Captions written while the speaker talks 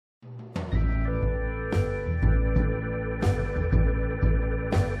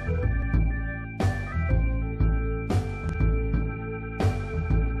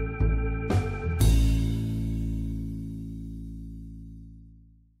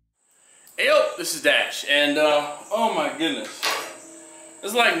Hey yo, this is Dash, and oh my goodness,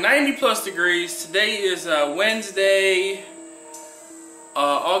 it's like 90 plus degrees. Today is Wednesday,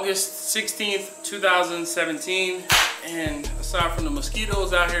 August 16th, 2017, and aside from the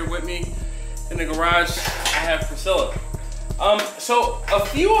mosquitoes out here with me in the garage, I have Priscilla. So a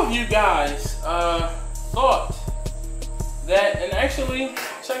few of you guys thought that, and actually,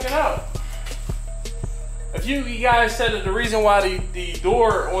 check it out. A few of you guys said that the reason why the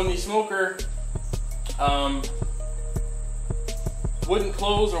door on the smoker wouldn't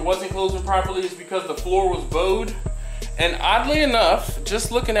close or wasn't closing properly is because the floor was bowed. And oddly enough,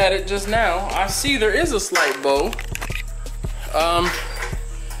 just looking at it just now, I see there is a slight bow.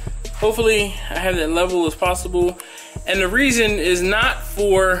 Hopefully I have that level as possible. And the reason is not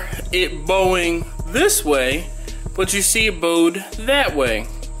for it bowing this way, but you see it bowed that way.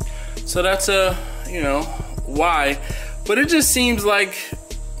 So that's you know, why. But it just seems like,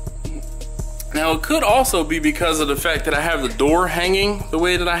 now it could also be because of the fact that I have the door hanging the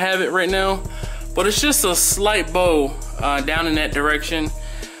way that I have it right now, but it's just a slight bow down in that direction.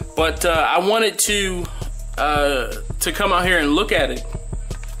 But I wanted to come out here and look at it.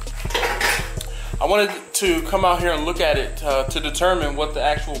 I wanted to come out here and look at it to determine what the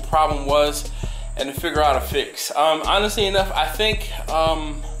actual problem was and to figure out a fix. Honestly enough, I think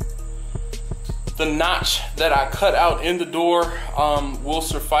the notch that I cut out in the door will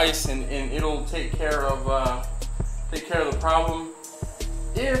suffice, and it'll take care of the problem.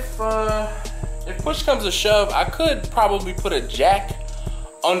 If push comes to shove, I could probably put a jack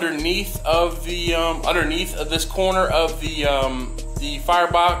underneath of the underneath of this corner of the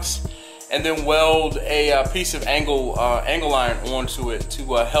firebox, and then weld a piece of angle iron onto it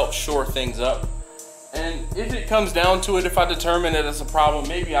to help shore things up. And if it comes down to it, if I determine that it's a problem,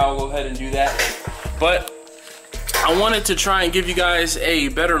 maybe I'll go ahead and do that. But I wanted to try and give you guys a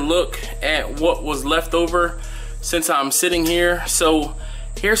better look at what was left over since I'm sitting here. So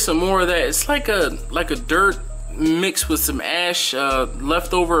here's some more of that. It's like a dirt mixed with some ash,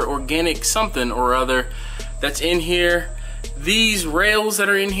 leftover organic something or other that's in here. These rails that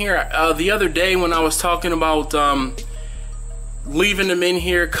are in here, the other day when I was talking about leaving them in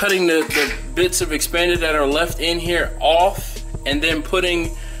here, cutting the bits of expanded that are left in here off, and then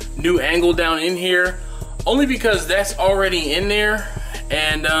putting new angle down in here, only because that's already in there.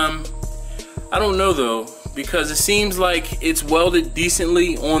 And I don't know though, because it seems like it's welded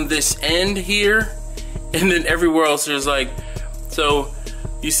decently on this end here, and then everywhere else there's like, so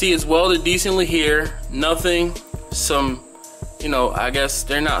you see it's welded decently here, nothing, some, you know, I guess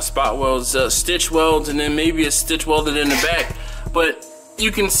they're not spot welds, stitch welds, and then maybe a stitch welded in the back. But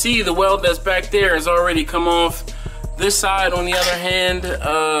you can see the weld that's back there has already come off. This side, on the other hand,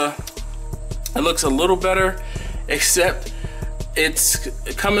 it looks a little better, except it's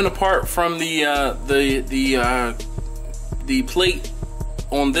coming apart from the plate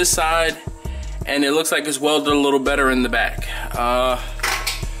on this side, and it looks like it's welded a little better in the back.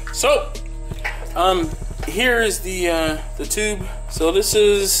 So here is the tube. So this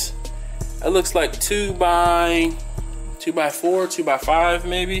is, it looks like 2 by 4, 2 by 5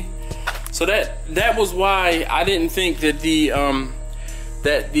 maybe. So that was why I didn't think that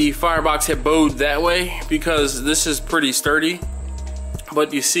the firebox had bowed that way, because this is pretty sturdy.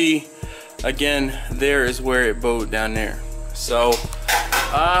 But you see, again, there is where it bowed down there. So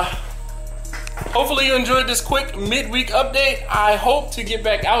hopefully you enjoyed this quick midweek update. I hope to get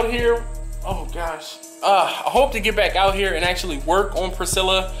back out here. Oh gosh. I hope to get back out here and actually work on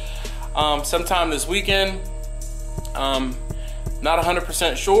Priscilla sometime this weekend. Not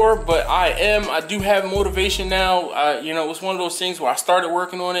 100% sure, but I do have motivation now. You know, it was one of those things where I started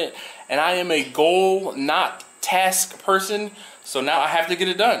working on it, and I am a goal, not task person. So now I have to get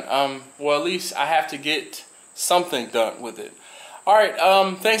it done. Well, at least I have to get something done with it. All right.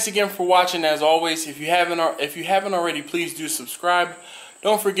 Thanks again for watching. As always, if you haven't already, please do subscribe.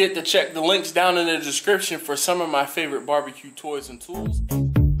 Don't forget to check the links down in the description for some of my favorite barbecue toys and tools.